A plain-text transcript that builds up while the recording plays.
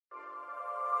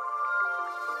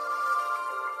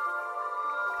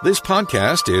This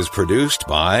podcast is produced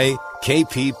by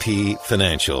KPP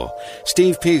Financial.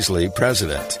 Steve Peasley,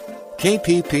 President.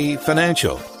 KPP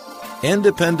Financial.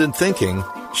 Independent thinking,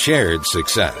 shared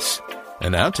success.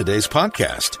 And now today's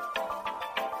podcast.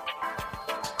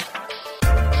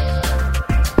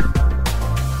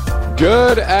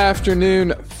 Good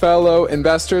afternoon, fellow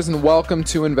investors, and welcome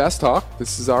to Invest Talk.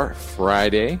 This is our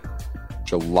Friday,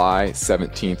 July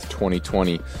 17th,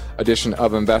 2020 edition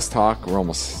of Invest Talk.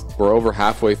 We're over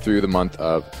halfway through the month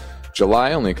of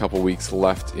July, only a couple weeks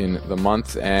left in the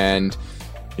month, and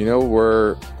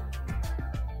we're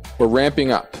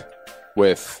ramping up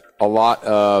with a lot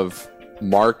of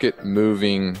market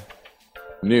moving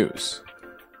news.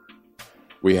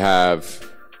 We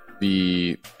have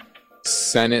the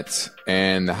Senate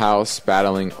and the House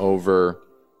battling over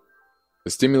the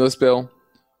stimulus bill.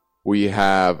 We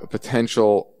have a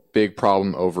potential big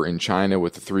problem over in China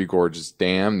with the Three Gorges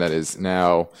Dam that is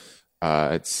now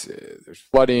there's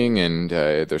flooding and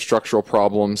there's structural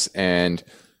problems, and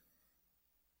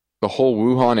the whole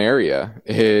Wuhan area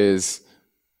is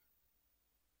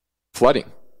flooding.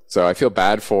 So I feel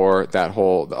bad for that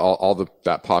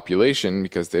that population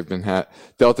because they've been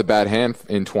dealt a bad hand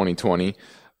in 2020.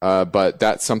 But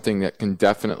that's something that can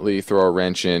definitely throw a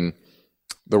wrench in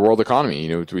the world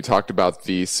economy. We talked about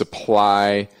the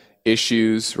supply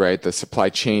issues, right? The supply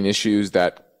chain issues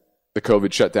that the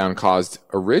COVID shutdown caused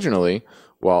originally.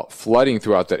 Well, flooding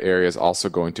throughout that area is also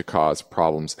going to cause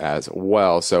problems as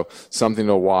well. So something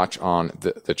to watch on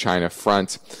the China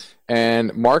front.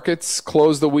 And markets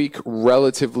close the week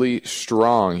relatively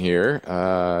strong here,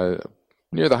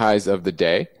 near the highs of the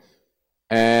day.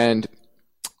 And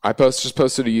I just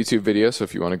posted a YouTube video, so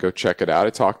if you want to go check it out,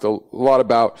 I talked a lot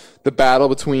about the battle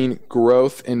between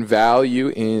growth and value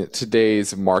in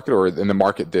today's market, or in the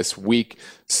market this week.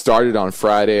 Started on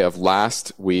Friday of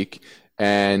last week,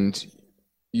 and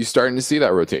you're starting to see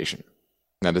that rotation.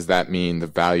 Now, does that mean the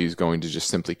value is going to just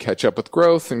simply catch up with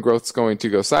growth and growth's going to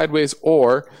go sideways,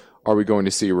 or are we going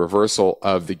to see a reversal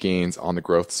of the gains on the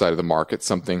growth side of the market?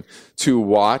 Something to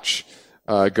watch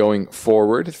going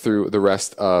forward through the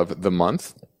rest of the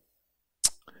month.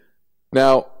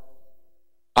 Now,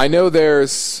 I know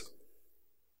there's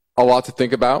a lot to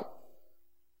think about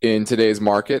in today's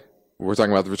market. We're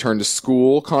talking about the return to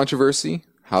school controversy.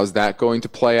 How's that going to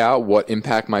play out? What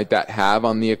impact might that have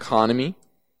on the economy?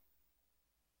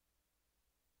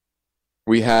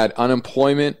 We had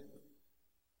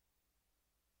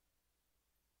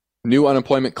new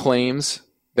unemployment claims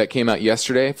that came out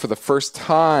yesterday. For the first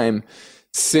time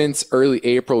since early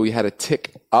April, we had a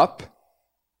tick up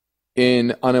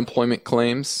in unemployment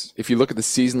claims. If you look at the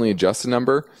seasonally adjusted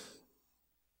number,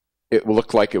 it will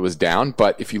look like it was down.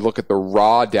 But if you look at the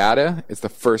raw data, it's the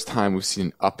first time we've seen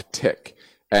an uptick.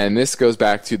 And this goes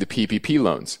back to the PPP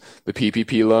loans. The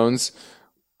PPP loans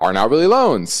are not really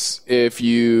loans if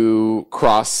you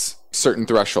cross certain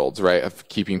thresholds, right, of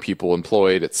keeping people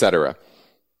employed, etc.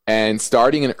 And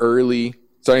starting at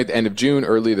the end of June,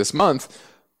 early this month,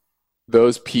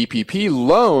 those PPP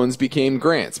loans became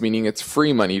grants, meaning it's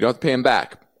free money. You don't have to pay them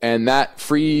back. And that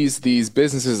frees these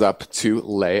businesses up to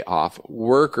lay off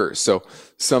workers. So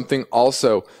something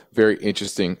also very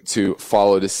interesting to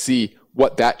follow to see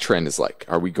what that trend is like.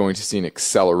 Are we going to see an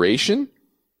acceleration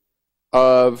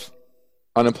of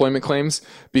unemployment claims?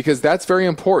 Because that's very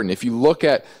important. If you look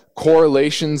at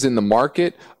correlations in the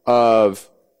market of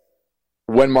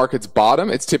when markets bottom,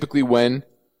 it's typically when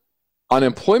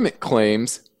unemployment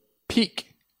claims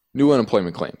peak, new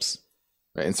unemployment claims,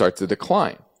 right, and start to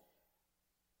decline.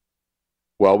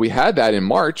 Well, we had that in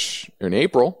March, or in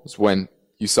April, is when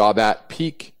you saw that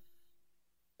peak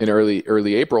in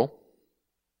early April.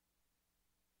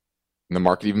 And the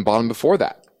market even bottomed before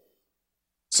that.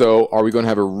 So are we going to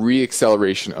have a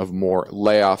re-acceleration of more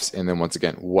layoffs? And then once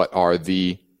again, what are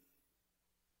the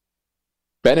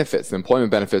benefits, the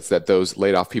employment benefits that those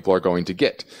laid off people are going to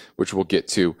get, which we'll get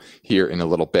to here in a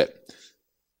little bit.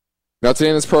 Now, today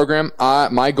in this program,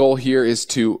 my goal here is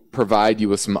to provide you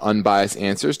with some unbiased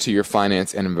answers to your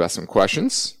finance and investment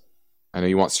questions. I know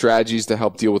you want strategies to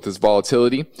help deal with this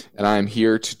volatility, and I am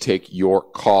here to take your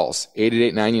calls.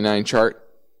 888-99-CHART,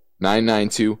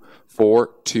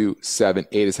 992-4278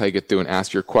 is how you get through and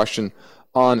ask your question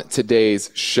on today's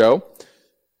show.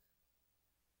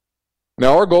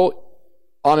 Now, our goal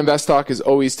on Invest Talk is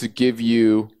always to give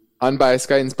you unbiased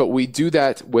guidance, but we do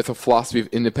that with a philosophy of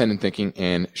independent thinking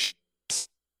and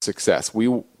success. We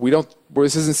don't.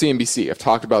 This isn't CNBC. I've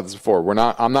talked about this before.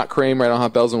 I'm not Kramer. I don't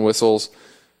have bells and whistles.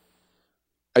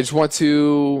 I just want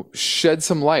to shed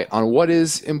some light on what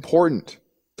is important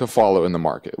to follow in the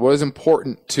market. What is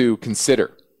important to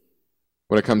consider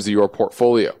when it comes to your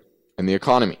portfolio and the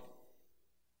economy.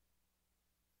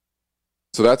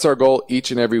 So that's our goal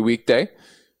each and every weekday.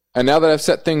 And now that I've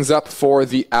set things up for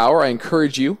the hour, I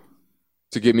encourage you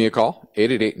to give me a call,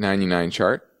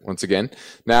 888-99-CHART, once again.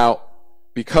 Now,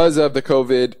 because of the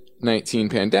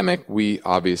COVID-19 pandemic, we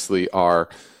obviously are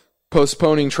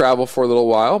postponing travel for a little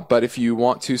while, but if you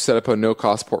want to set up a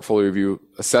no-cost portfolio review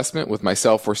assessment with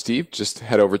myself or Steve, just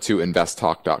head over to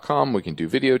investtalk.com. We can do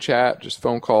video chat, just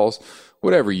phone calls,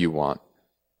 whatever you want.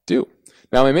 Do.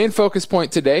 Now, my main focus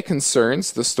point today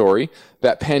concerns the story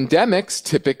that pandemics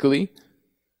typically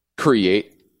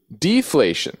create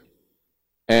deflation.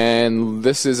 And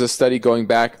this is a study going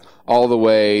back all the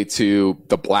way to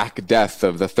the Black Death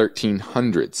of the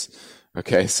 1300s.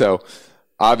 Okay, so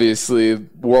obviously,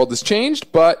 the world has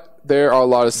changed, but there are a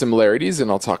lot of similarities,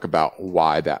 and I'll talk about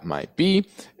why that might be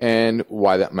and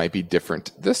why that might be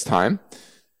different this time.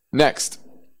 Next,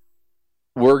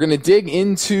 we're going to dig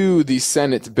into the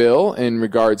Senate bill in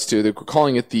regards to, they're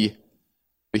calling it the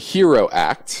HERO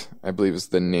Act, I believe is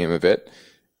the name of it,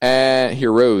 and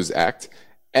HEROES Act.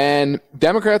 And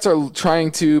Democrats are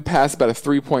trying to pass about a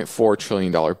 $3.4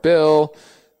 trillion bill.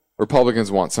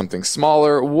 Republicans want something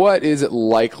smaller. What is it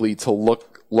likely to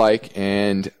look like,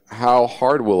 and how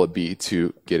hard will it be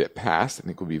to get it passed? I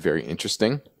think will be very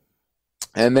interesting.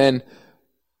 And then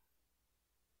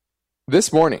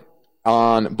this morning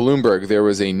on Bloomberg, there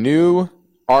was a new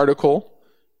article,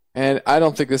 and I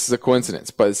don't think this is a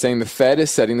coincidence, but it's saying the Fed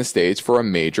is setting the stage for a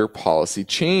major policy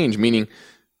change, meaning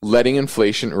letting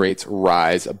inflation rates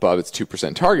rise above its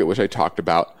 2% target, which I talked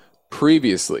about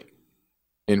previously.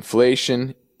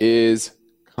 Inflation is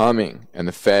coming, and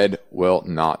the Fed will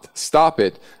not stop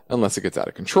it unless it gets out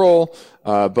of control.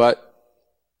 But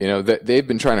you know they've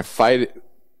been trying to fight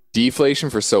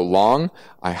deflation for so long.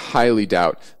 I highly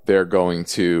doubt they're going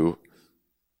to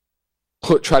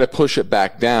try to push it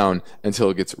back down until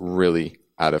it gets really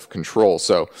out of control.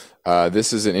 So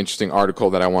this is an interesting article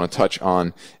that I want to touch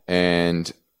on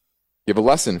and give a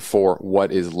lesson for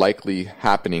what is likely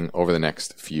happening over the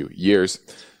next few years.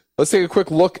 Let's take a quick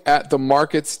look at the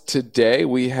markets today.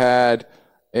 We had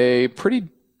a pretty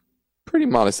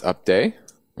modest up day.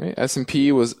 Right?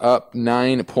 S&P was up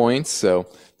 9 points, so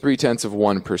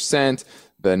 0.3%.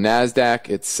 The NASDAQ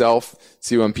itself,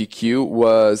 C1PQ,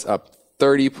 was up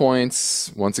 30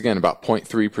 points, once again about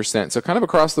 0.3%. So kind of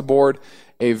across the board,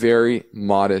 a very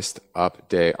modest up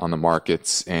day on the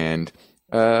markets, and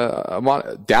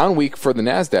a down week for the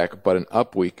NASDAQ, but an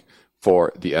up week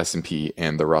for the S&P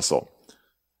and the Russell.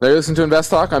 There you listen to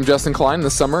Invest Talk. I'm Justin Klein. The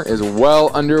summer is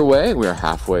well underway. We are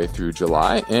halfway through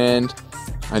July, and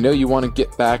I know you want to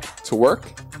get back to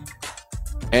work,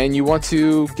 and you want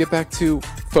to get back to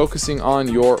focusing on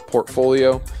your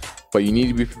portfolio, but you need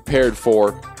to be prepared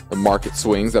for the market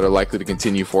swings that are likely to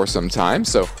continue for some time.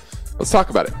 So let's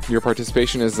talk about it. Your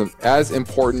participation is as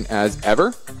important as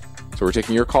ever. So we're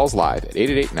taking your calls live at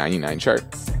 888-99-CHART.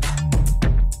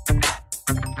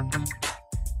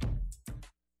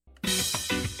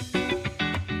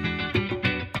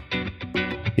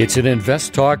 It's an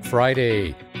Invest Talk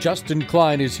Friday. Justin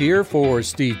Klein is here for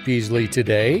Steve Peasley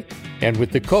today. And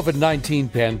with the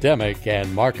COVID-19 pandemic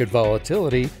and market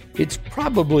volatility, it's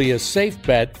probably a safe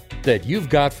bet that you've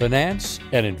got finance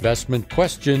and investment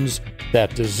questions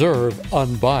that deserve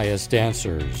unbiased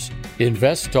answers.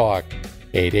 Invest Talk,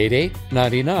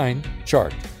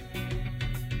 888-99-CHART.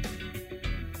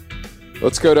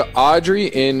 Let's go to Audrey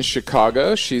in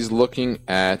Chicago. She's looking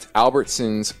at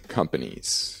Albertsons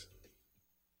Companies.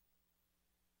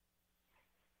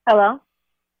 Hello.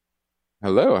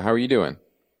 Hello, how are you doing?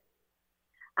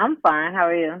 I'm fine. How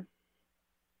are you?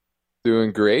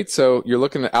 Doing great. So you're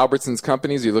looking at Albertsons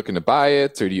Companies. Are you looking to buy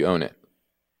it, or do you own it?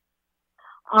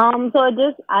 So it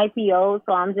just IPO,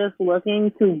 so I'm just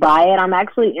looking to buy it. I'm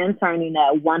actually interning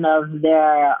at one of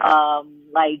their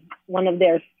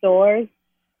stores.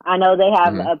 I know they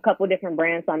have a couple different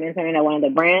brands, so I'm interning at one of the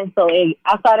brands. So I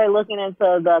started looking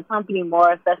into the company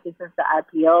more, especially since the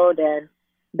IPO'd, and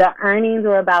the earnings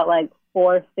were about like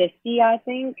 $4.50, I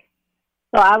think.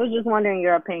 So I was just wondering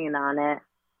your opinion on it.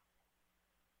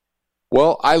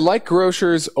 Well, I like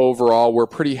grocers overall. We're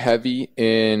pretty heavy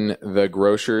in the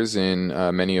grocers in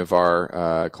many of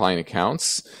our client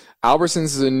accounts. Albertsons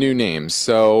is a new name,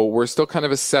 so we're still kind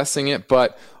of assessing it,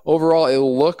 but overall it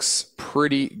looks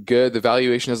pretty good. The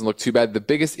valuation doesn't look too bad. The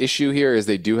biggest issue here is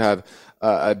they do have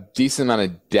a decent amount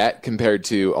of debt compared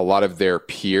to a lot of their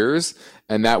peers,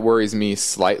 and that worries me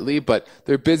slightly, but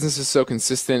their business is so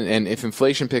consistent, and if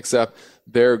inflation picks up,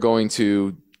 they're going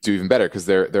to do even better because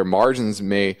their margins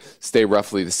may stay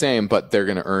roughly the same, but they're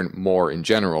going to earn more in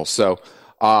general. So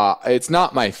it's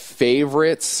not my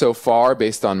favorite so far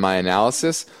based on my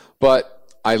analysis, but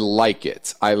I like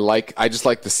it. I just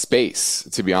like the space,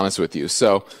 to be honest with you.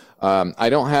 So I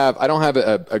don't have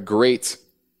a great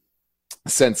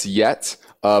sense yet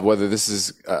of whether this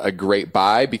is a great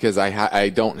buy, because I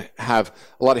don't have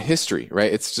a lot of history,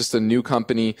 right? It's just a new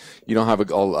company. You don't have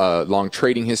a long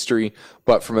trading history,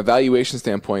 but from a valuation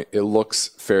standpoint, it looks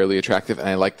fairly attractive, and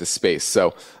I like the space.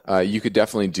 So you could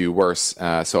definitely do worse.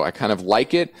 So I kind of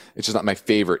like it. It's just not my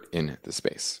favorite in the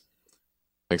space.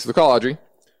 Thanks for the call, Audrey.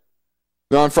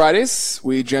 Now on Fridays,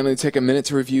 we generally take a minute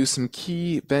to review some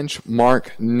key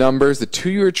benchmark numbers. The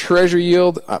 2-year Treasury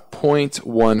yield at 0.14%,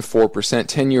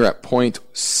 10-year at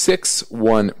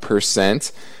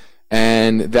 0.61%,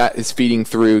 and that is feeding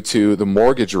through to the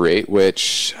mortgage rate,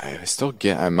 which I still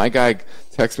get. My guy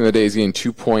texted me the other day, he's getting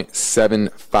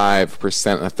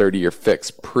 2.75% on a 30-year fix.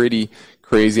 Pretty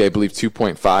crazy. I believe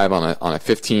 2.5 on a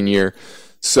 15-year.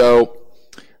 So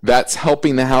that's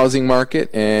helping the housing market,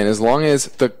 and as long as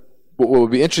what we'll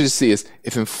be interested to see is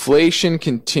if inflation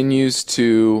continues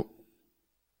to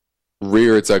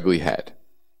rear its ugly head,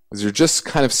 because you're just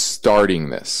kind of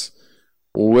starting this,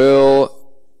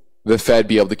 will the Fed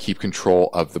be able to keep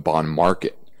control of the bond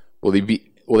market? Will they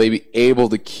be able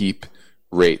to keep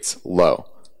rates low?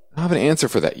 I don't have an answer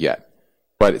for that yet,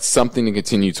 but it's something to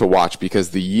continue to watch, because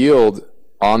the yield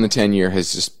on the 10-year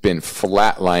has just been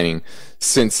flatlining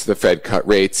since the Fed cut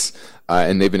rates,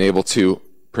 and they've been able to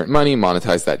print money,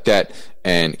 monetize that debt,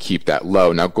 and keep that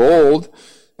low. Now, gold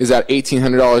is at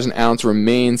 $1,800 an ounce,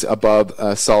 remains above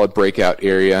a solid breakout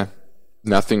area.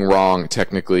 Nothing wrong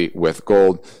technically with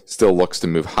gold. Still looks to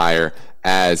move higher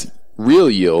as real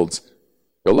yields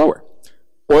go lower.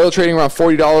 Oil trading around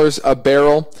 $40 a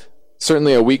barrel.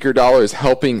 Certainly a weaker dollar is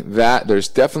helping that. There's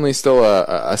definitely still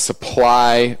a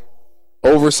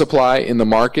oversupply in the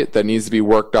market that needs to be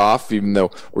worked off, even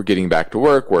though we're getting back to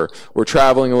work, we're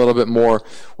traveling a little bit more,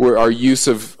 where our use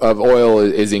of oil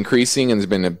is increasing, and there's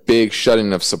been a big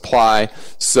shut-in of supply.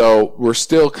 So we're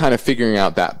still kind of figuring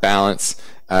out that balance.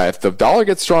 If the dollar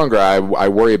gets stronger, I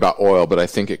worry about oil, but I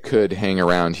think it could hang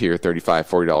around here, $35,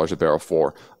 $40 a barrel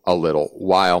for a little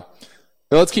while.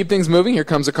 Now let's keep things moving. Here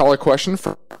comes a caller question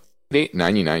for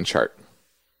 899 chart.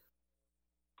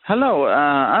 Hello,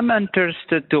 I'm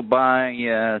interested to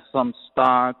buy some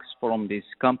stocks from this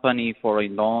company for a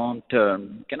long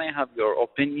term. Can I have your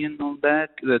opinion on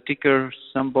that? The ticker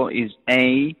symbol is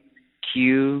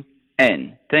AQN.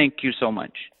 Thank you so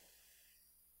much.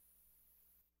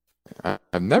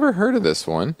 I've never heard of this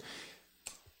one.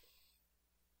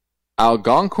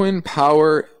 Algonquin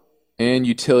Power and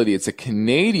Utility. It's a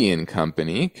Canadian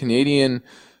company, Canadian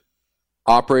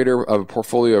operator of a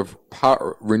portfolio of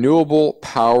renewable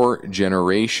power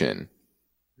generation.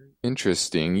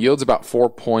 Interesting. Yields about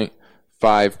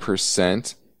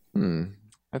 4.5%.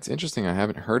 That's interesting. I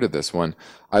haven't heard of this one.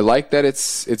 I like that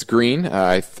it's green.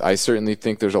 I certainly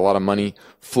think there's a lot of money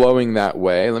flowing that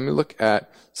way. Let me look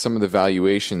at some of the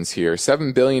valuations here.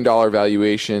 $7 billion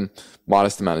valuation,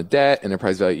 modest amount of debt,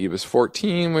 enterprise value was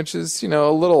 14, which is,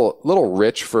 a little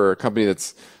rich for a company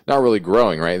that's not really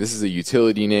growing, right? This is a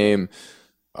utility name.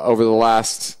 Over the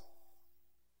last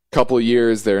couple of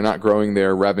years, they're not growing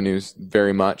their revenues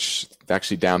very much. It's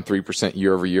actually down 3%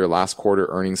 year over year. Last quarter,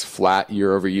 earnings flat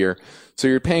year over year. So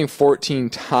you're paying 14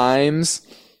 times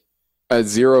a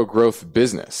zero growth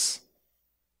business.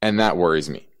 And that worries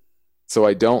me. So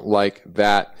I don't like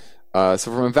that. So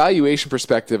from a valuation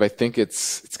perspective, I think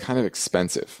it's kind of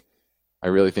expensive. I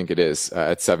really think it is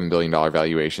at $7 billion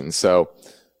valuation. So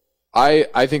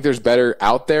I think there's better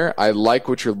out there. I like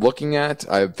what you're looking at.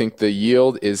 I think the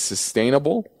yield is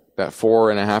sustainable, that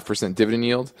 4.5% dividend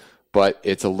yield, but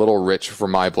it's a little rich for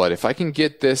my blood. If I can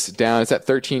get this down, it's at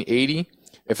 1380.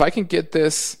 If I can get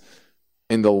this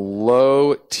in the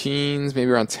low teens,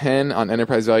 maybe around 10 on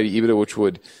enterprise value to EBITDA, which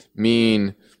would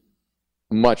mean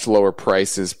much lower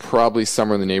prices, probably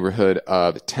somewhere in the neighborhood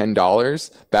of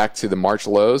 $10 back to the March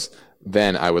lows,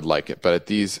 then I would like it. But at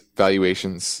these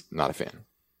valuations, not a fan.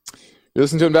 You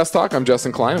listen to Invest Talk. I'm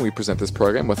Justin Klein, and we present this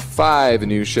program with 5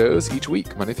 new shows each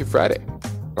week, Monday through Friday.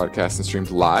 Broadcast and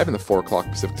streamed live in the 4 o'clock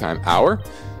Pacific Time hour.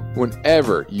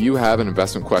 Whenever you have an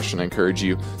investment question, I encourage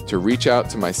you to reach out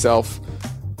to myself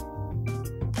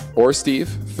or Steve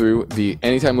through the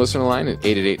Anytime Listener line at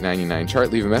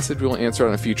 888-99-CHART. Leave a message. We will answer it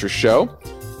on a future show.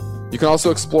 You can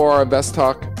also explore our Invest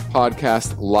Talk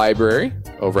podcast library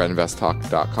over at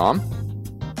investtalk.com.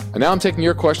 And now I'm taking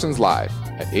your questions live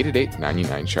at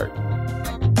 888-99-CHART.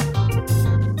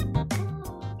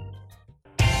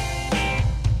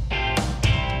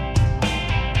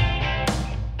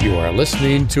 You are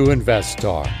listening to Invest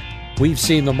Talk. We've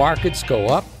seen the markets go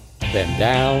up, then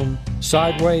down,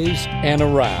 sideways, and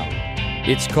around.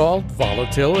 It's called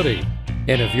volatility.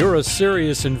 And if you're a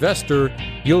serious investor,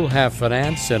 you'll have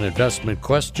finance and investment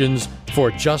questions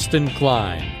for Justin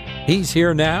Klein. He's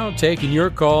here now taking your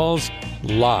calls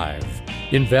live.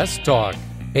 Invest Talk,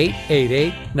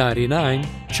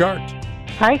 888-99-CHART.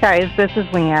 Hi, guys. This is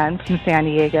Leanne from San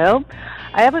Diego.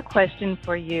 I have a question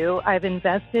for you. I've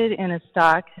invested in a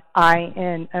stock,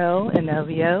 INO,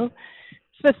 Inovio,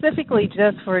 specifically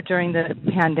just for during the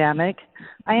pandemic.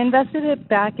 I invested it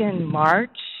back in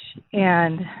March,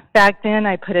 and back then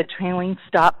I put a trailing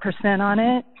stop percent on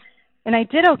it, and I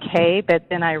did okay, but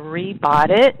then I rebought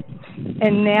it,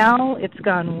 and now it's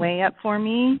gone way up for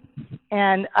me,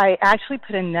 and I actually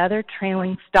put another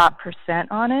trailing stop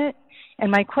percent on it. And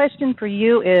my question for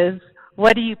you is,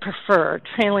 what do you prefer,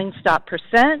 trailing stop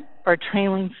percent or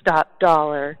trailing stop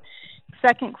dollar?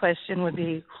 Second question would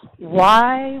be,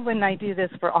 why wouldn't I do this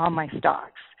for all my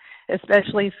stocks,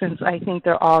 especially since I think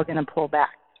they're all going to pull back?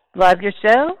 Love your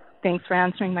show. Thanks for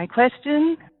answering my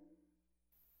question.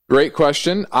 Great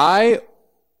question. I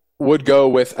would go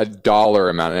with a dollar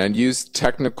amount and use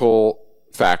technical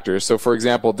factors. So, for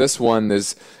example, this one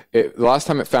the last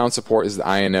time it found support is the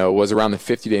INO was around the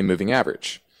 50-day moving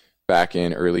average back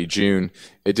in early June.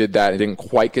 It did that. It didn't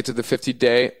quite get to the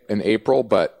 50-day in April,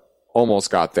 but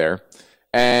almost got there.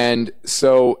 And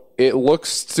so it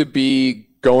looks to be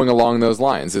going along those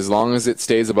lines. As long as it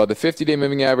stays above the 50-day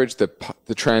moving average, the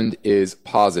trend is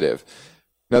positive.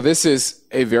 Now, this is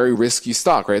a very risky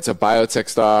stock, right? It's a biotech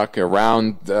stock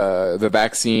around the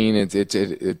vaccine.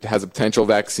 It has a potential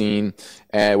vaccine,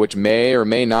 which may or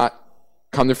may not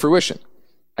come to fruition.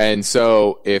 And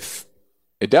so if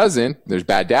it doesn't, there's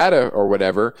bad data or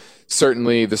whatever,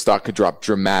 certainly the stock could drop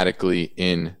dramatically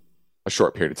in a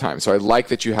short period of time. So I like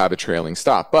that you have a trailing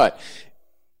stop. But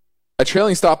a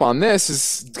trailing stop on this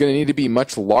is going to need to be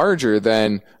much larger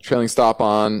than a trailing stop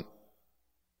on,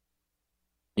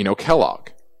 Kellogg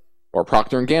or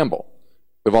Procter & Gamble.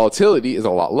 The volatility is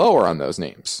a lot lower on those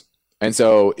names. And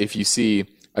so if you see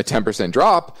a 10%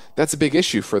 drop, that's a big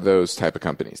issue for those type of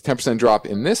companies. 10% drop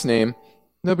in this name,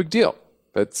 no big deal.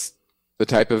 That's the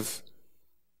type of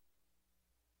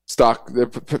stock,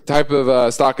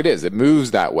 stock it is. It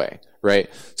moves that way, right?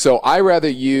 So I rather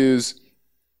use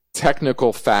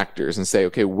technical factors and say,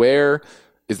 okay, where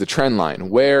is the trend line?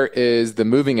 Where is the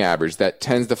moving average that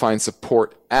tends to find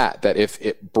support at? That if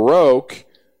it broke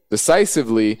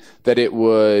decisively, that it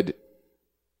would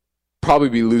probably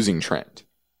be losing trend.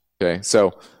 Okay,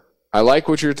 so I like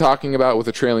what you're talking about with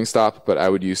a trailing stop, but I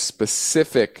would use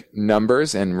specific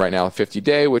numbers. And right now, a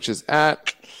 50-day, which is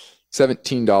at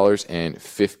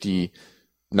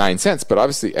 $17.59. But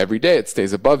obviously, every day it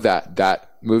stays above that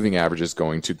moving average is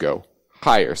going to go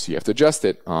higher. So you have to adjust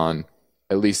it on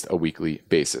at least a weekly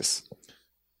basis.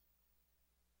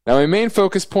 Now, my main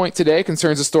focus point today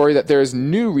concerns a story that there is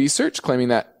new research claiming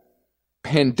that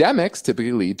pandemics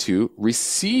typically lead to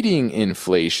receding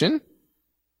inflation.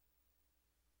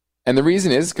 And the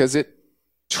reason is because it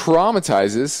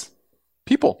traumatizes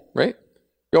people, right?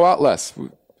 Go out less.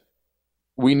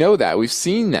 We know that. We've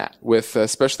seen that with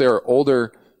especially our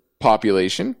older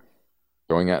population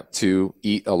going out to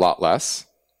eat a lot less.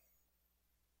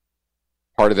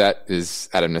 Part of that is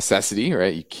out of necessity,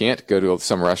 right? You can't go to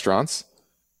some restaurants.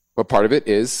 But part of it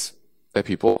is that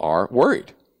people are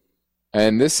worried.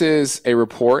 And this is a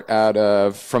report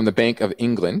from the Bank of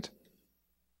England.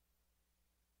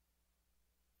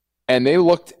 And they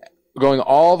looked going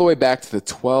all the way back to the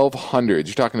 1200s.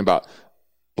 You're talking about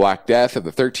Black Death of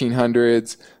the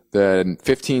 1300s, the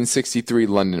 1563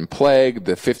 London Plague,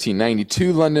 the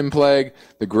 1592 London Plague,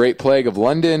 the Great Plague of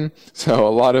London. So a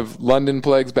lot of London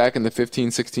plagues back in the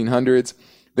 1600s.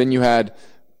 Then you had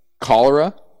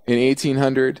cholera in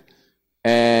 1800,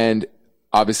 and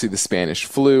obviously the Spanish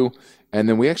flu. And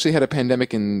then we actually had a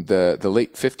pandemic in the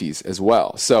late 50s as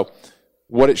well. So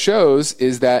what it shows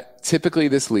is that typically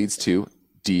this leads to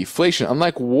deflation.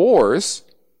 Unlike wars,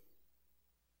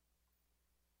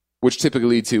 which typically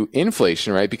lead to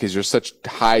inflation, right? Because there's such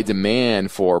high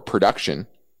demand for production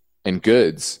and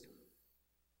goods.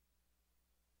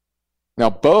 Now,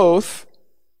 both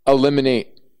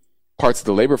eliminate parts of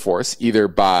the labor force, either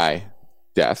by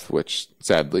death, which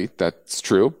sadly that's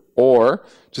true, or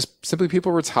just simply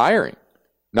people retiring,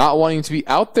 not wanting to be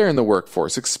out there in the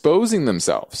workforce, exposing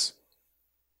themselves.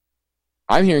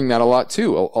 I'm hearing that a lot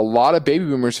too. A lot of baby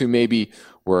boomers who maybe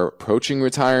were approaching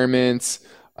retirements,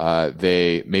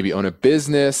 they maybe own a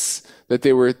business that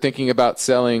they were thinking about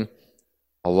selling.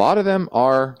 A lot of them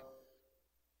are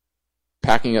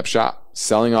packing up shop,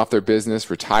 selling off their business,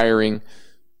 retiring,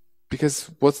 because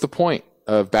what's the point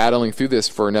of battling through this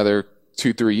for another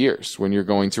 2-3 years when you're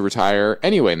going to retire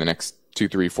anyway in the next 2,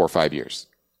 3, 4, 5 years.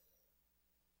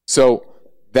 So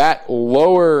that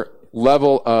lower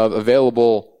level of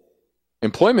available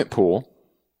employment pool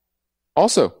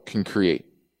also can create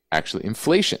actually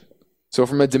inflation. So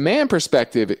from a demand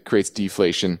perspective, it creates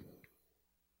deflation.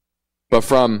 But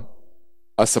from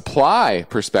a supply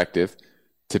perspective,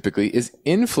 typically is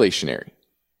inflationary.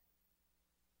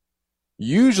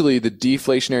 Usually the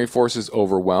deflationary forces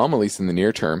overwhelm, at least in the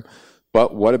near term.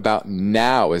 But what about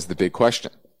now is the big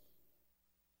question.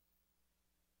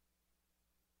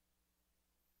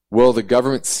 Will the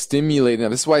government stimulate? Now,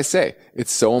 this is why I say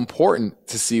it's so important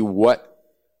to see what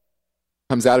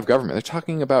comes out of government. They're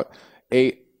talking about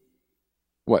a,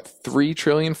 $3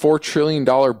 trillion, $4 trillion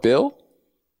bill?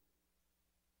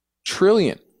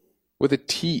 Trillion with a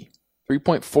T.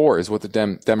 3.4 is what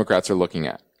the Democrats are looking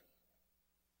at.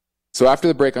 So after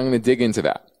the break, I'm going to dig into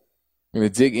that. I'm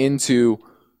going to dig into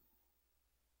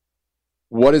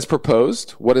what is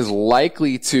proposed, what is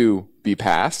likely to be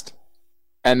passed,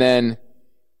 and then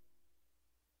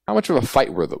how much of a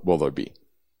fight will there be? I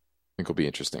think will be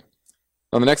interesting.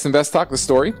 On the next Invest Talk, the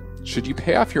story, should you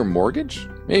pay off your mortgage?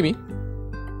 Maybe.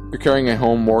 You're carrying a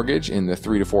home mortgage in the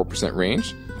 3 to 4%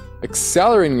 range.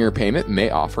 Accelerating your payment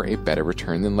may offer a better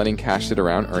return than letting cash sit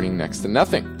around earning next to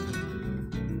nothing.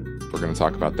 We're going to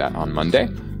talk about that on Monday.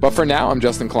 But for now, I'm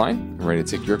Justin Klein. I'm ready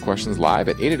to take your questions live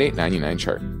at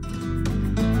 888-99-CHART.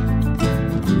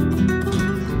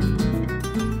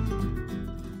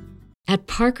 At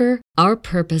Parker, our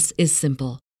purpose is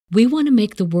simple. We want to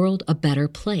make the world a better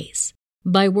place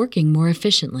by working more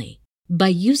efficiently, by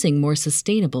using more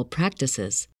sustainable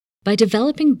practices, by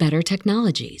developing better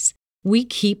technologies. We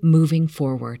keep moving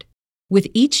forward. With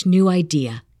each new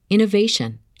idea,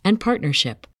 innovation, and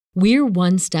partnership, we're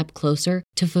one step closer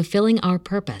to fulfilling our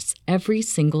purpose every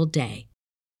single day.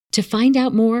 To find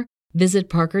out more, visit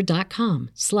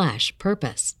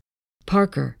parker.com/purpose.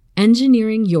 Parker,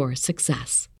 engineering your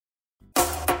success.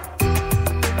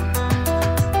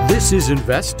 This is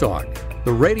Invest Talk,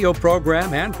 the radio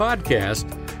program and podcast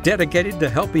dedicated to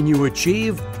helping you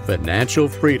achieve financial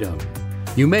freedom.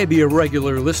 You may be a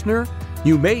regular listener.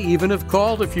 You may even have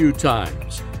called a few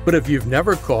times. But if you've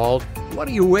never called, what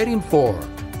are you waiting for?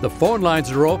 The phone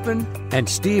lines are open, and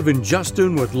Steve and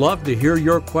Justin would love to hear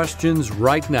your questions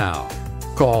right now.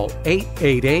 Call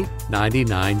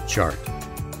 888-99-CHART.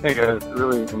 Hey guys,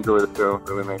 really enjoy the show.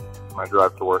 Really makes my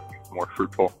drive to work more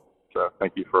fruitful. So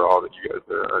thank you for all that you guys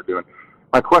are doing.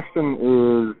 My question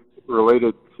is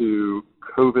related to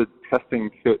COVID testing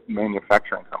kit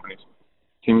manufacturing companies.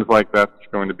 Seems like that's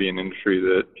going to be an industry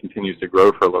that continues to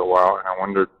grow for a little while, and I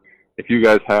wondered if you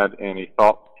guys had any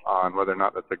thoughts on whether or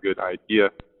not that's a good idea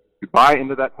to buy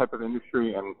into that type of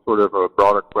industry, and sort of a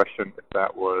broader question if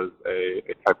that was a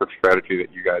type of strategy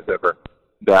that you guys ever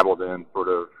dabbled in, sort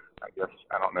of, I guess,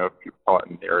 I don't know if you call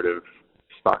it narrative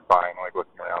stock buying, like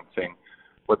looking around seeing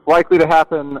what's likely to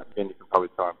happen. Again, you can probably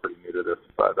tell I'm pretty new to this,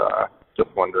 but just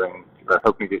wondering,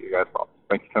 hoping to get you guys thoughts.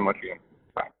 Thank you so much again.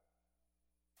 Bye.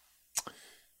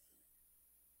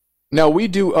 Now, we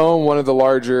do own one of the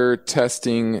larger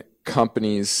testing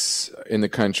companies in the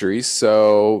country.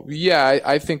 So, yeah,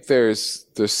 I think there's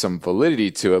some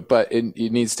validity to it, but it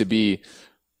needs to be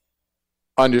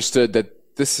understood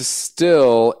that this is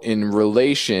still, in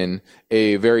relation,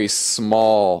 a very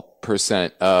small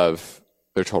percent of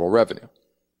their total revenue.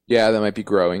 Yeah, that might be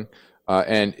growing.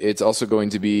 And it's also going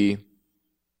to be,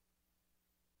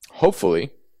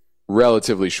 hopefully,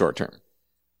 relatively short term.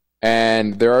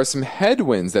 And there are some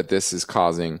headwinds that this is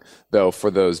causing, though, for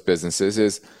those businesses,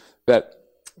 is that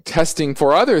testing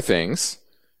for other things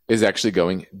is actually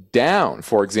going down.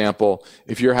 For example,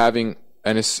 if you're having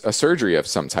a surgery of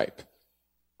some type,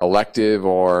 elective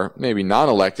or maybe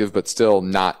non-elective, but still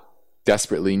not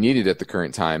desperately needed at the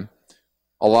current time,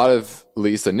 a lot of, at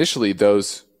least initially,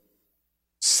 those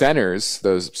centers,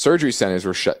 those surgery centers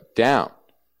were shut down.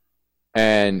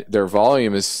 And their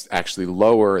volume is actually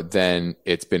lower than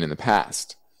it's been in the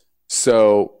past.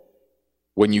 So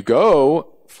when you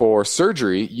go for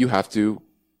surgery, you have to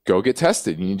go get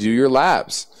tested. You need to do your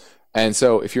labs. And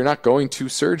so if you're not going to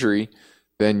surgery,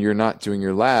 then you're not doing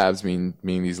your labs, meaning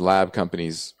these lab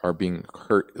companies are being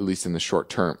hurt, at least in the short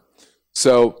term.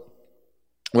 So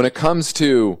when it comes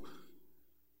to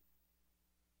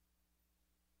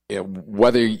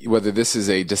whether this is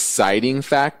a deciding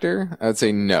factor, I would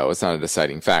say no, it's not a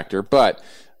deciding factor, but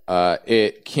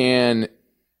it can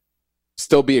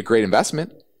still be a great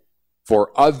investment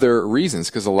for other reasons,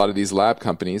 because a lot of these lab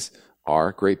companies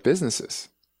are great businesses.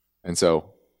 And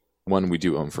so one we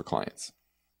do own for clients.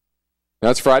 Now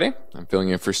it's Friday. I'm filling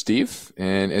in for Steve.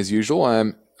 And as usual,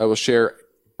 I will share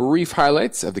brief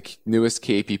highlights of the newest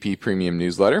KPP Premium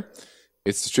newsletter.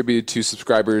 It's distributed to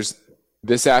subscribers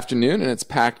this afternoon, and it's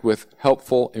packed with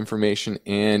helpful information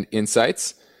and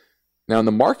insights. Now, in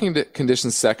the market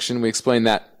conditions section, we explain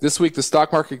that this week the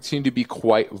stock market continued to be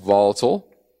quite volatile.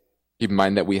 Keep in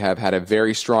mind that we have had a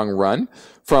very strong run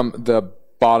from the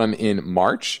bottom in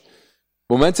March.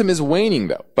 Momentum is waning,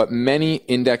 though, but many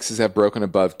indexes have broken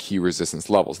above key resistance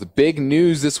levels. The big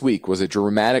news this week was a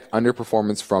dramatic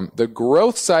underperformance from the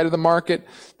growth side of the market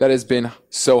that has been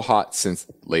so hot since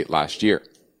late last year.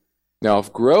 Now,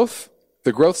 if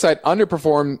the growth side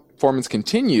underperformance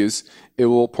continues, it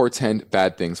will portend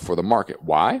bad things for the market.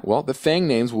 Why? Well, the FANG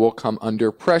names will come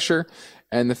under pressure,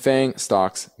 and the FANG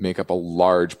stocks make up a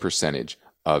large percentage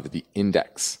of the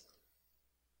index.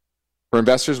 For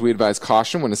investors, we advise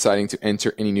caution when deciding to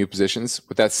enter any new positions.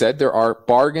 With that said, there are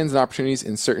bargains and opportunities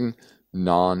in certain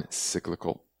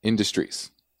non-cyclical industries.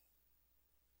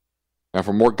 Now,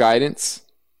 for more guidance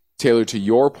tailored to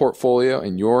your portfolio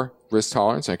and your risk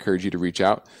tolerance, I encourage you to reach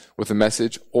out with a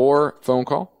message or phone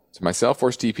call to myself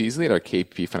or Steve Peasley at our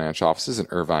KPP Financial offices in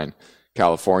Irvine,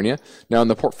 California. Now, in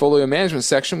the portfolio management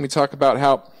section, we talk about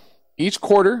how each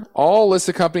quarter, all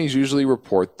listed companies usually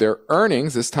report their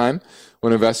earnings. This time,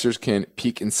 when investors can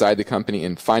peek inside the company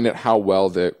and find out how well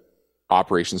the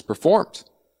operations performed.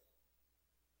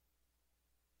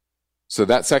 So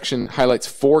that section highlights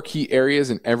 4 key areas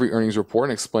in every earnings report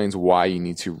and explains why you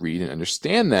need to read and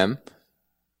understand them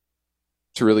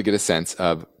to really get a sense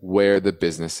of where the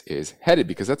business is headed,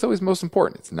 because that's always most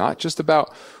important. It's not just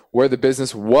about where the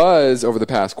business was over the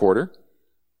past quarter,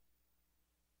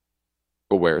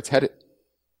 but where it's headed.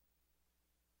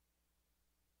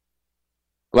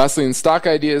 Lastly, in stock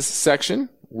ideas section,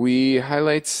 we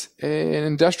highlight an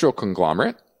industrial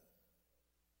conglomerate,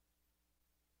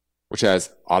 which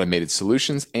has automated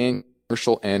solutions and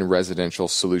commercial and residential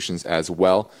solutions as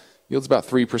well. Yields about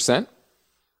 3%.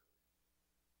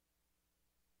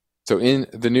 So in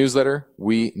the newsletter,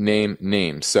 we name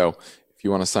names. So if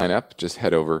you want to sign up, just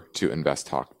head over to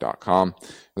investtalk.com.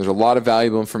 There's a lot of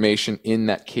valuable information in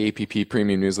that KPP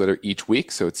premium newsletter each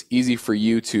week, so it's easy for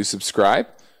you to subscribe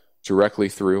directly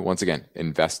through, once again,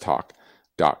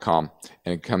 investtalk.com.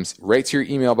 And it comes right to your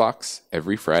email box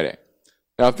every Friday.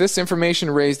 Now, if this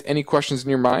information raised any questions in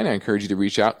your mind, I encourage you to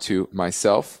reach out to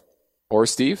myself or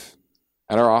Steve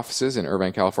at our offices in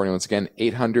Irvine, California. Once again,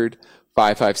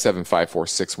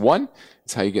 800-557-5461.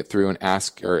 It's how you get through and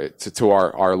ask to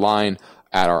our line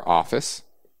at our office.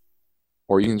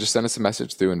 Or you can just send us a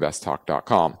message through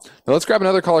investtalk.com. Now let's grab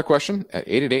another caller question at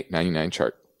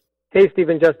 888-99-CHART. Hey, Steve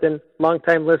and Justin,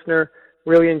 longtime listener.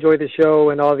 Really enjoy the show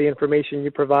and all the information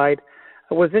you provide.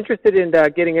 I was interested in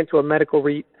getting into a medical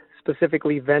REIT,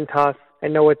 specifically Ventas. I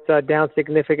know it's down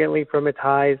significantly from its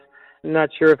highs. I'm not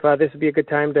sure if this would be a good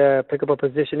time to pick up a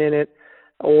position in it,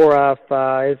 or if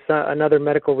it's another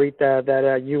medical REIT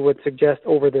that you would suggest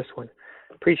over this one.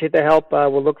 Appreciate the help.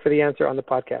 We'll look for the answer on the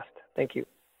podcast. Thank you.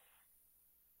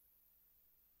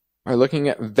 All right, looking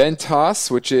at Ventas,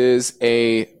 which is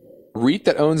a REIT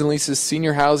that owns and leases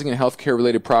senior housing and healthcare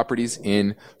related properties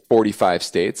in 45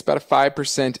 states, about a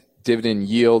 5% dividend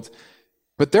yield,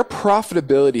 but their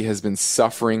profitability has been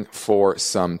suffering for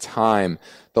some time.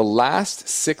 The last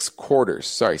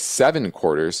 7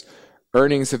 quarters,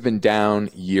 earnings have been down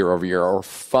year over year, or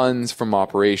funds from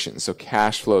operations. So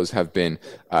cash flows have been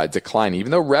declining,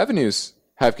 even though revenues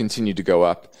have continued to go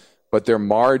up, but their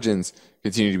margins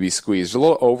continue to be squeezed. There's a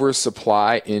little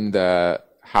oversupply in the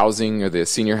housing or the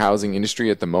senior housing industry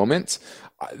at the moment.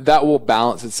 That will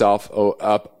balance itself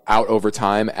out over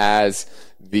time as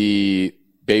the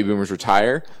baby boomers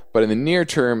retire. But in the near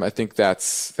term, I think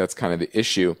that's kind of the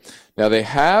issue. Now, they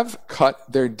have cut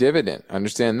their dividend.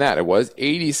 Understand that. It was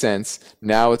 80 cents.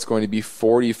 Now it's going to be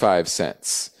 45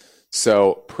 cents.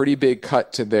 So pretty big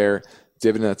cut to their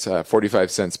dividend. That's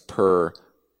 45 cents per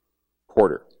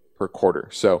quarter.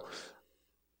 So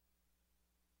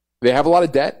they have a lot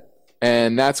of debt.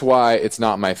 And that's why it's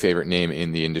not my favorite name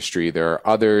in the industry. There are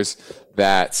others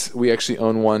that we actually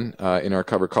own one in our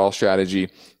cover call strategy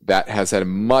that has had a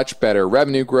much better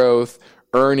revenue growth,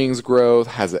 earnings growth,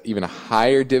 has even a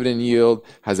higher dividend yield,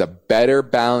 has a better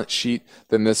balance sheet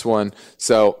than this one.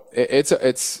 So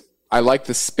I like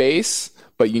the space,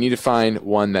 but you need to find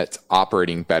one that's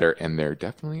operating better, and there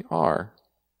definitely are.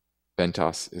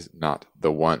 Ventas is not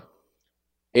the one.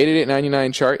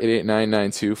 888-99-CHART,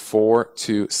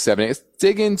 888-992-4278. Let's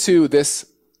dig into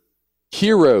this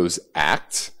HEROES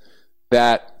Act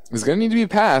that is going to need to be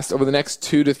passed over the next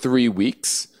 2 to 3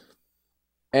 weeks.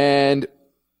 And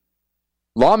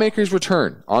lawmakers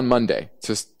return on Monday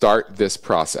to start this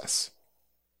process.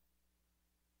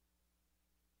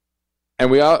 And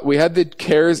we had the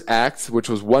CARES Act, which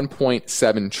was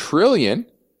 $1.7 trillion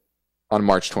on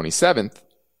March 27th.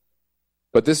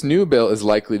 But this new bill is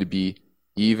likely to be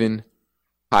even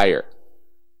higher.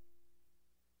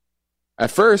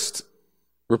 At first,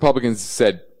 Republicans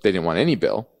said they didn't want any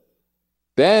bill.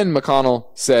 Then McConnell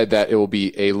said that it will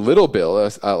be a little bill,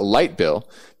 a light bill.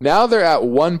 Now they're at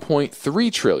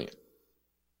 $1.3 trillion.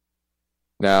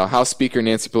 Now, House Speaker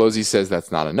Nancy Pelosi says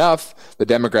that's not enough. The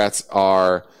Democrats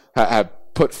have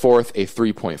put forth a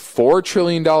 $3.4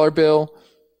 trillion bill,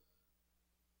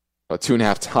 about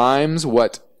 2.5 times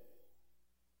what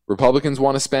Republicans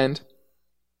want to spend.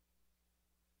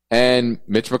 And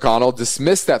Mitch McConnell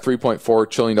dismissed that $3.4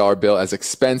 trillion bill as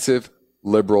expensive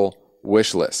liberal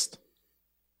wish list.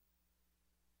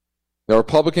 The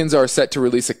Republicans are set to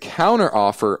release a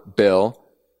counteroffer bill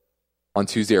on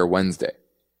Tuesday or Wednesday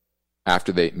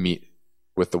after they meet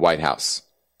with the White House.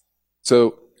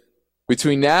 So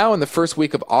between now and the first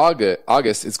week of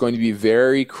August, it's going to be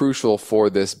very crucial for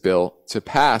this bill to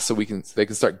pass so they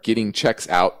can start getting checks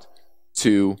out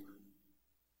to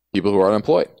people who are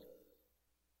unemployed.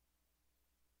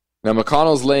 Now,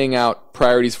 McConnell's laying out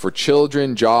priorities for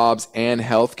children, jobs, and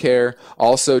healthcare,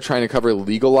 also trying to cover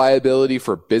legal liability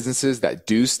for businesses that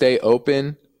do stay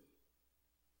open,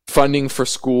 funding for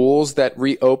schools that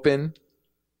reopen.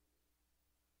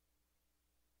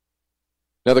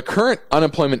 Now, the current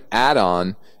unemployment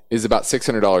add-on is about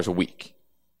 $600 a week.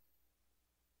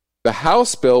 The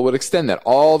House bill would extend that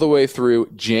all the way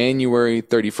through January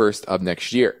 31st of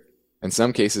next year, in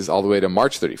some cases all the way to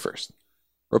March 31st.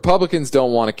 Republicans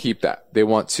don't want to keep that. They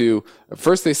want to,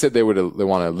 first they said they want to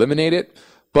eliminate it,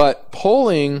 but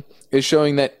polling is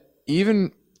showing that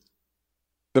even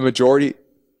the majority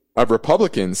of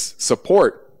Republicans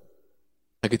support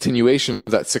a continuation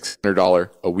of that $600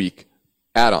 a week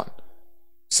add-on.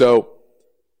 So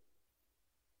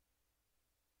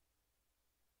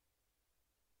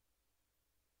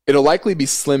it'll likely be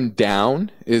slimmed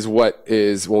down is what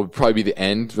will probably be the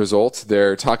end result.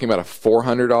 They're talking about a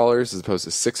 $400 as opposed to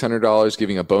 $600,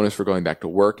 giving a bonus for going back to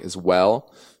work as well.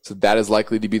 So that is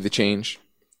likely to be the change.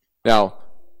 Now,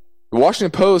 the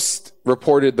Washington Post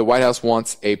reported the White House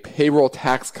wants a payroll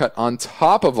tax cut on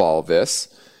top of all of this,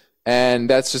 and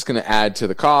that's just going to add to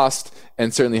the cost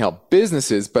and certainly help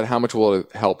businesses, but how much will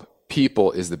it help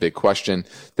people is the big question.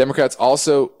 Democrats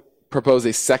also propose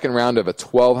a second round of a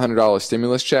 $1,200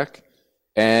 stimulus check,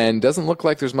 and doesn't look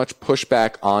like there's much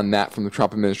pushback on that from the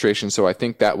Trump administration, so I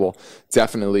think that will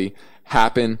definitely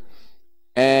happen.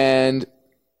 And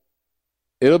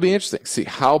it'll be interesting to see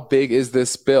how big is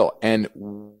this bill, and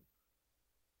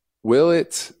will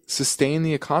it sustain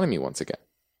the economy once again?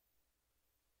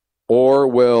 Or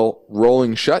will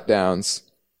rolling shutdowns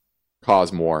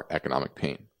cause more economic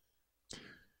pain?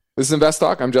 This is Invest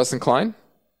Talk. I'm Justin Klein.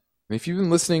 And if you've been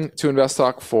listening to Invest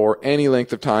Talk for any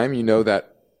length of time, you know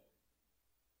that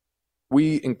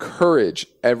we encourage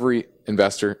every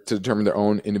investor to determine their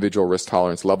own individual risk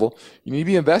tolerance level. You need to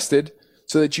be invested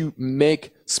so that you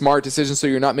make smart decisions, so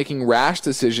you're not making rash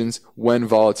decisions when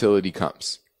volatility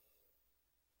comes.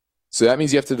 So that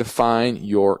means you have to define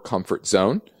your comfort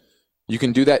zone. You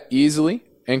can do that easily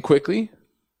and quickly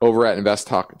over at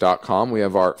investtalk.com. We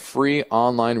have our free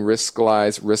online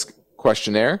Riskalyze risk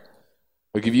questionnaire.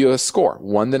 We'll give you a score,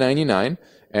 1 to 99,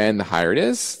 and the higher it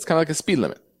is, it's kind of like a speed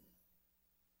limit.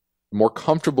 The more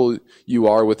comfortable you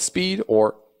are with speed,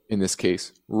 or in this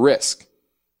case, risk.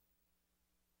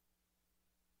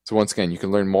 So once again, you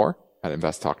can learn more at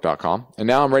investtalk.com. And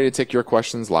now I'm ready to take your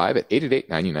questions live at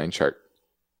 888-99-CHART.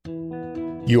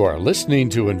 You are listening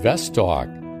to Invest Talk.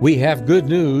 We have good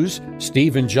news.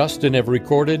 Steve and Justin have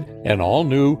recorded an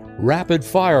all-new Rapid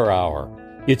Fire Hour.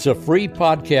 It's a free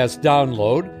podcast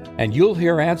download, and you'll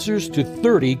hear answers to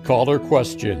 30 caller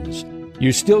questions.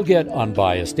 You still get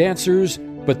unbiased answers,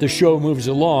 but the show moves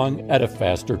along at a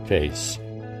faster pace.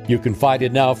 You can find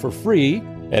it now for free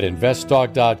at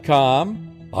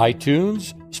investtalk.com,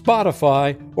 iTunes,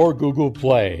 Spotify, or Google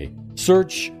Play.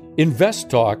 Search Invest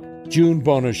Talk June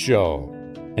Bonus Show.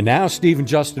 And now Steve and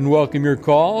Justin welcome your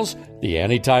calls. The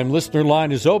Anytime Listener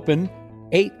line is open,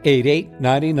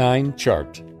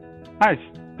 888-99-CHART. Hi,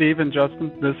 Steve and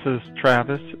Justin. This is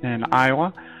Travis in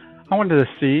Iowa. I wanted to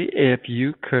see if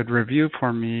you could review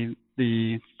for me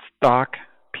the stock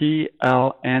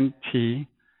PLNT,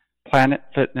 Planet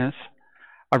Fitness.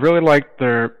 I really like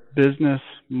their business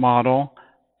model,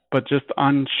 but just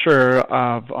unsure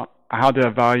of how to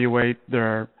evaluate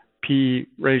their P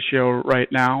ratio right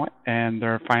now and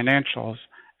their financials,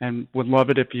 and would love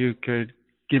it if you could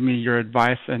give me your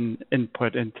advice and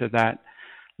input into that.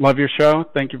 Love your show.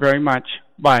 Thank you very much.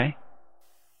 Bye.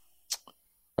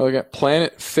 Look at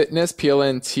Planet Fitness.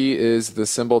 PLNT is the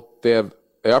symbol. They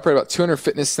operate about 200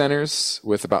 fitness centers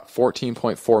with about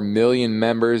 14.4 million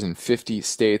members in 50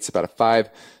 states, about a $5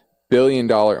 billion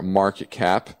market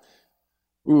cap.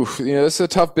 Oof, this is a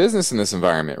tough business in this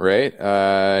environment, right?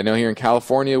 I know here in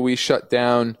California we shut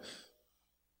down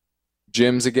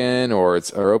gyms again, or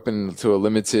are open to a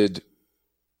limited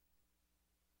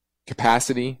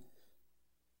capacity.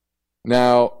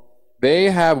 Now, they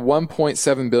have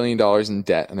 $1.7 billion in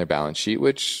debt on their balance sheet,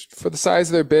 which for the size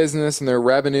of their business and their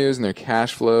revenues and their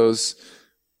cash flows,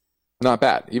 not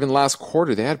bad. Even last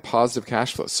quarter, they had positive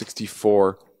cash flow,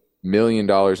 $64 million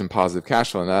in positive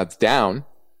cash flow. And that's down.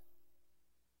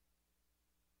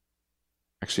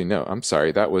 Actually, no, I'm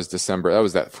sorry. That was December. That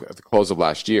was at the close of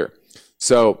last year.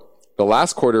 So the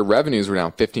last quarter revenues were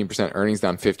down 15%, earnings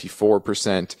down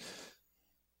 54%.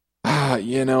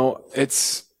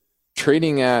 It's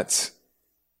trading at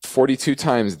 42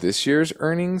 times this year's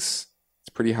earnings.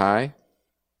 It's pretty high.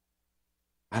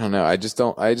 I don't know. I just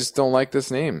don't like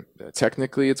this name.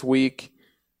 Technically, it's weak.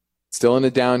 Still in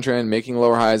a downtrend, making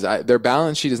lower highs. Their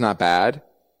balance sheet is not bad.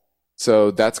 So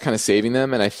that's kind of saving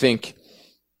them. And I think,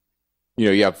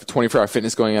 you have 24-hour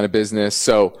fitness going out of business.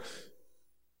 So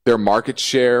their market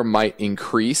share might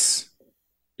increase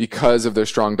because of their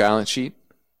strong balance sheet.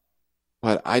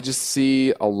 But I just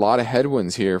see a lot of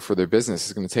headwinds here for their business.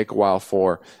 It's going to take a while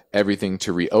for everything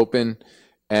to reopen.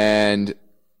 And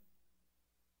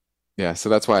yeah, so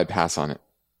that's why I'd pass on it.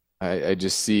 I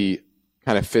just see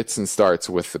kind of fits and starts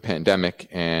with the pandemic,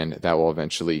 and that will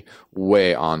eventually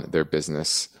weigh on their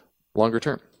business longer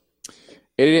term.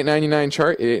 888-99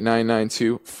 chart,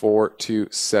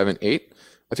 888-992-4278.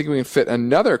 I think we can fit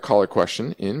another caller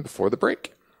question in before the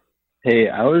break. Hey,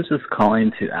 I was just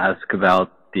calling to ask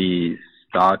about the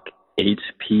stock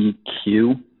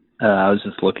HPQ. I was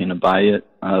just looking to buy it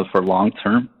for long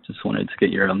term. Just wanted to get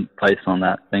your advice on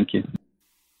that. Thank you.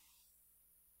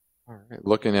 All right,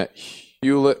 looking at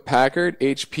Hewlett Packard,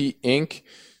 HP Inc.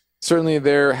 Certainly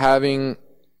they're having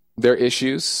their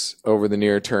issues over the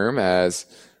near term as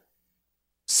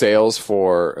sales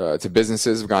to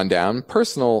businesses have gone down.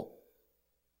 Personal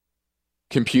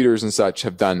computers and such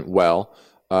have done well,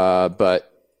 but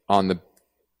on the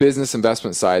business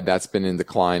investment side, that's been in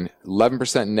decline.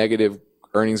 11% negative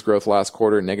earnings growth last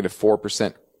quarter, negative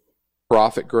 4%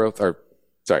 profit growth,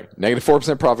 negative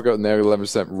 4% profit growth, negative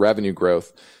 11% revenue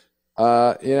growth.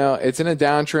 It's in a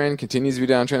downtrend, continues to be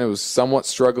downtrend. It was somewhat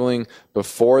struggling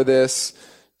before this.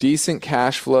 Decent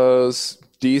cash flows,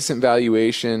 decent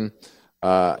valuation.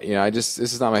 This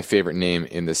is not my favorite name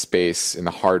in the space, in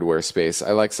the hardware space. I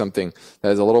like something that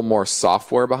has a little more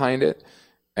software behind it.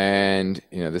 And,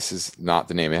 this is not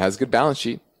the name. It has a good balance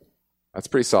sheet. That's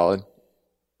pretty solid.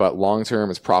 But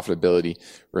long-term, its profitability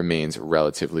remains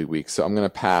relatively weak. So I'm going to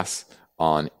pass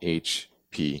on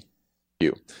HPQ.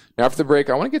 Now, after the break,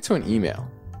 I want to get to an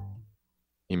email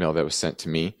that was sent to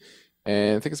me.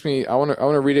 And I think it's me. I want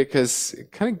to read it because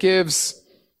it kind of gives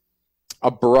a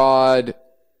broad...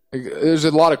 There's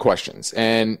a lot of questions,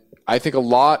 and I think a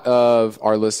lot of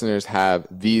our listeners have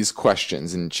these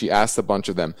questions, and she asked a bunch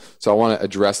of them, so I want to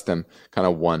address them kind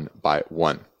of one by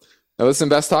one. Now, this is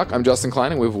Invest Talk. I'm Justin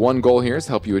Klein, and we have one goal here is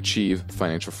to help you achieve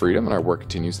financial freedom, and our work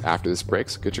continues after this break,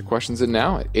 so get your questions in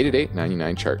now at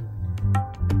 888-99-CHART.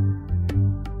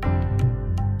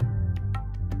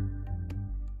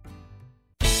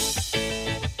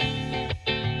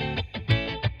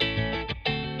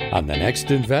 On the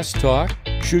next Invest Talk,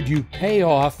 should you pay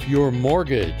off your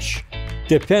mortgage?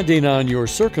 Depending on your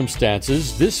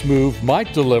circumstances, this move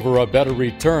might deliver a better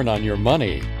return on your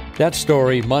money. That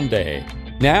story Monday.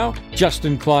 Now,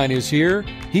 Justin Klein is here.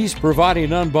 He's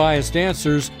providing unbiased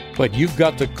answers, but you've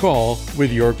got to call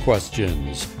with your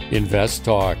questions. Invest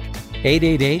Talk,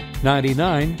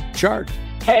 888-99-CHART.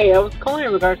 Hey, I was calling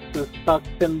in regards to the stock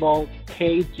symbol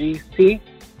KGC.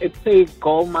 It's a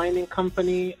gold mining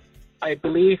company, I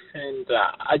believe, and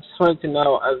I just wanted to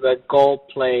know, as a gold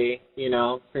play,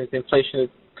 since inflation is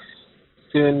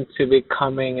soon to be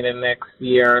coming in the next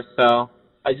year or so,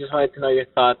 I just wanted to know your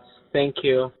thoughts. Thank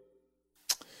you.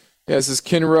 Yeah, this is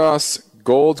Kinross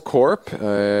Gold Corp,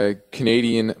 a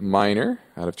Canadian miner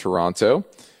out of Toronto,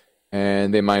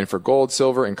 and they mine for gold,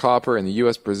 silver, and copper in the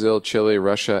U.S., Brazil, Chile,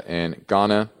 Russia, and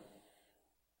Ghana.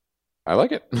 I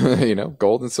like it.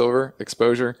 Gold and silver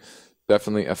exposure.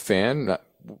 Definitely a fan.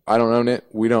 I don't own it.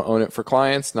 We don't own it for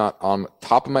clients. Not on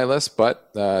top of my list,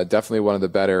 but definitely one of the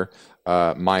better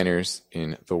miners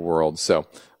in the world. So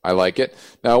I like it.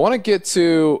 Now I want to get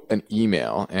to an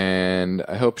email, and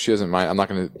I hope she doesn't mind. I'm not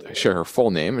going to share her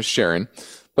full name. It's Sharon,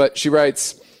 but she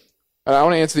writes, I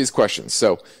want to answer these questions.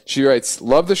 So she writes,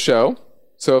 love the show.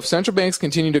 So if central banks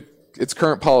continue to its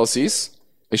current policies,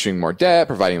 issuing more debt,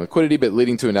 providing liquidity, but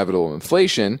leading to inevitable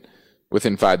inflation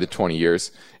within 5 to 20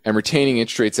 years, and retaining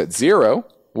interest rates at zero,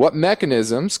 what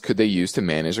mechanisms could they use to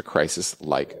manage a crisis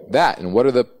like that? And what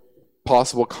are the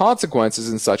possible consequences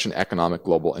in such an economic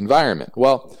global environment?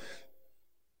 Well,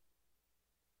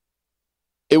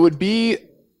 it would be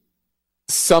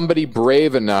somebody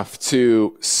brave enough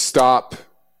to stop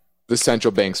the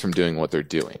central banks from doing what they're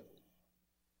doing.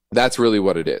 That's really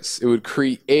what it is. It would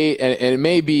create, and it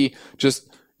may be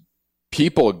just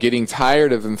people getting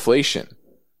tired of inflation,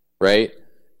 right?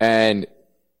 And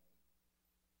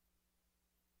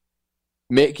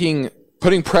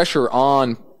putting pressure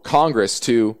on Congress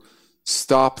to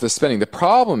stop the spending. The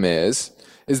problem is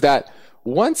that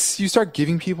once you start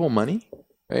giving people money,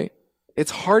 right,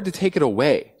 it's hard to take it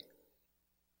away.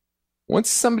 Once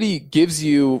somebody gives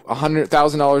you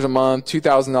 $100,000 a month,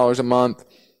 $2,000 a month,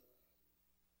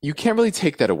 you can't really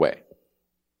take that away.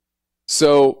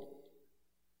 So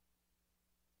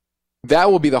that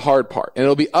will be the hard part. And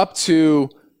it'll be up to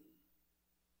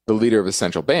the leader of a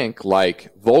central bank,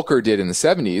 like Volcker did in the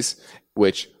 70s,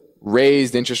 which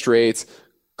raised interest rates,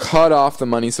 cut off the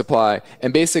money supply,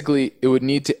 and basically it would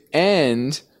need to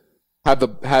have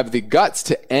the guts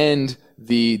to end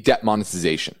the debt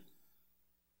monetization.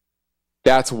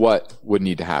 That's what would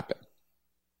need to happen.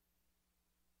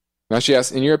 Now she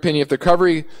asks, in your opinion, if the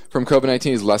recovery from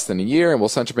COVID-19 is less than a year, and will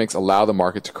central banks allow the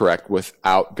market to correct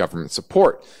without government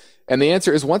support? And the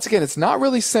answer is, once again, it's not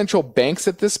really central banks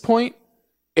at this point.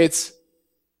 It's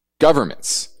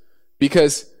governments.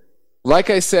 Because, like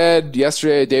I said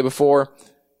yesterday, the day before,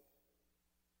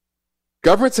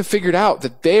 governments have figured out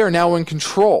that they are now in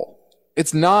control.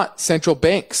 It's not central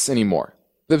banks anymore.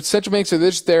 The central banks are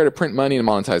just there to print money and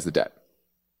monetize the debt.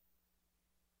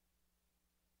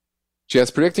 She has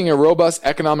predicting a robust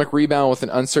economic rebound with an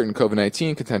uncertain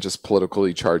COVID-19, contentious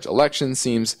politically charged election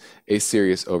seems a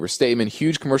serious overstatement.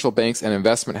 Huge commercial banks and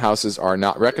investment houses are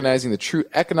not recognizing the true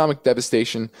economic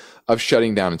devastation of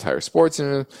shutting down entire sports,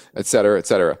 et cetera, et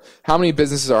cetera. How many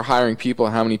businesses are hiring people?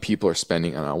 How many people are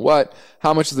spending on what?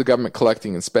 How much is the government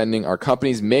collecting and spending? Are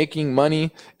companies making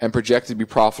money and projected to be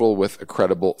profitable with a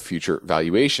credible future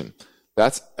valuation?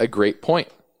 That's a great point.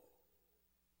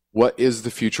 What is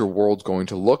the future world going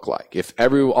to look like if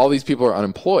all these people are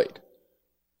unemployed?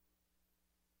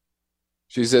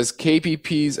 She says,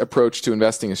 KPP's approach to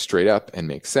investing is straight up and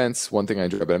makes sense. One thing I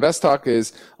enjoy about Invest Talk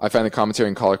is I find the commentary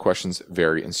and caller questions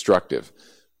very instructive.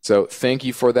 So thank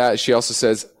you for that. She also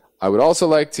says, I would also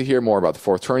like to hear more about the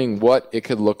fourth turning, what it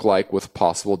could look like with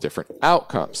possible different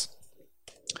outcomes.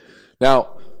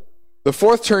 Now, the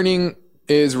fourth turning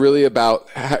is really about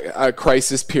a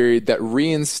crisis period that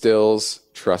reinstills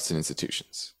trust in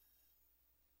institutions.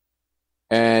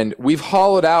 And we've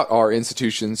hollowed out our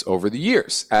institutions over the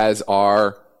years as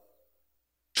our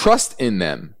trust in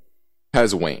them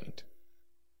has waned.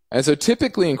 And so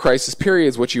typically in crisis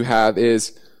periods, what you have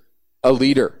is a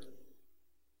leader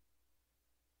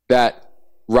that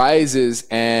rises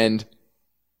and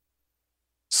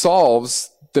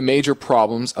solves the major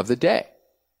problems of the day.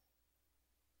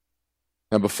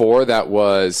 Now before that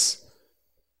was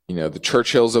the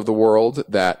Churchills of the world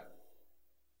that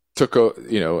took,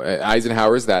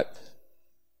 Eisenhower's that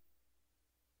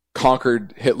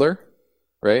conquered Hitler,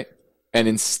 right? And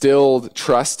instilled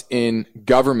trust in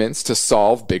governments to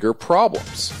solve bigger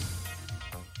problems.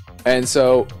 And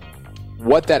so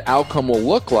what that outcome will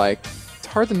look like, it's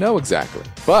hard to know exactly.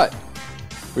 But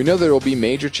we know there will be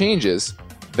major changes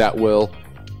that will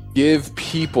give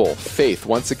people faith,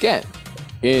 once again,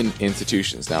 in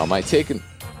institutions. Now, it might take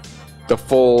the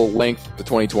full length, the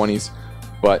 2020s,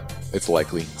 but it's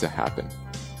likely to happen.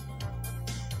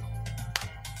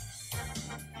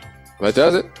 That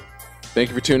does it. Thank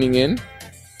you for tuning in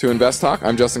to Invest Talk.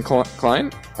 I'm Justin Klein.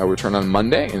 I will return on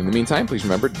Monday. And in the meantime, please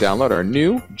remember to download our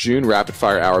new June Rapid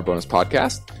Fire Hour bonus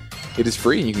podcast. It is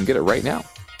free and you can get it right now.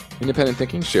 Independent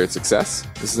thinking, shared success.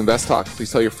 This is Invest Talk.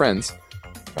 Please tell your friends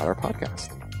about our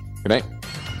podcast. Good night.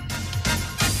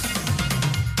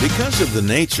 Because of the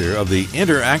nature of the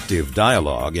interactive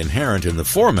dialogue inherent in the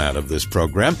format of this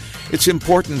program, it's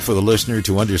important for the listener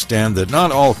to understand that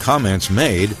not all comments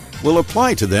made will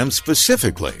apply to them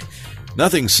specifically.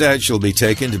 Nothing said shall be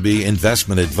taken to be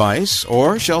investment advice,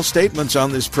 or shall statements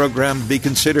on this program be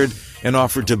considered an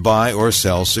offer to buy or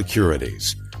sell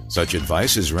securities. Such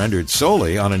advice is rendered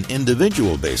solely on an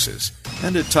individual basis,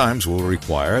 and at times will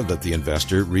require that the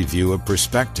investor review a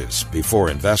prospectus before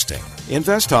investing.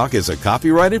 Invest Talk is a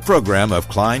copyrighted program of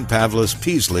Klein Pavlis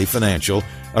Peasley Financial,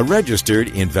 a registered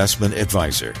investment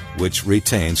advisor, which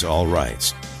retains all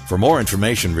rights. For more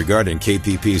information regarding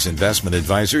KPP's investment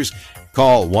advisors,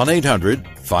 Call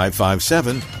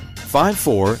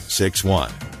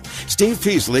 1-800-557-5461. Steve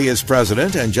Peasley is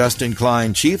President and Justin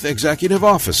Klein, Chief Executive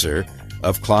Officer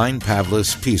of Klein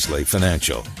Pavlis Peasley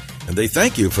Financial. And they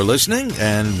thank you for listening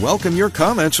and welcome your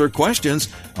comments or questions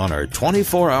on our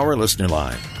 24-hour listener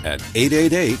line at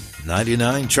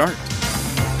 888-99-CHART.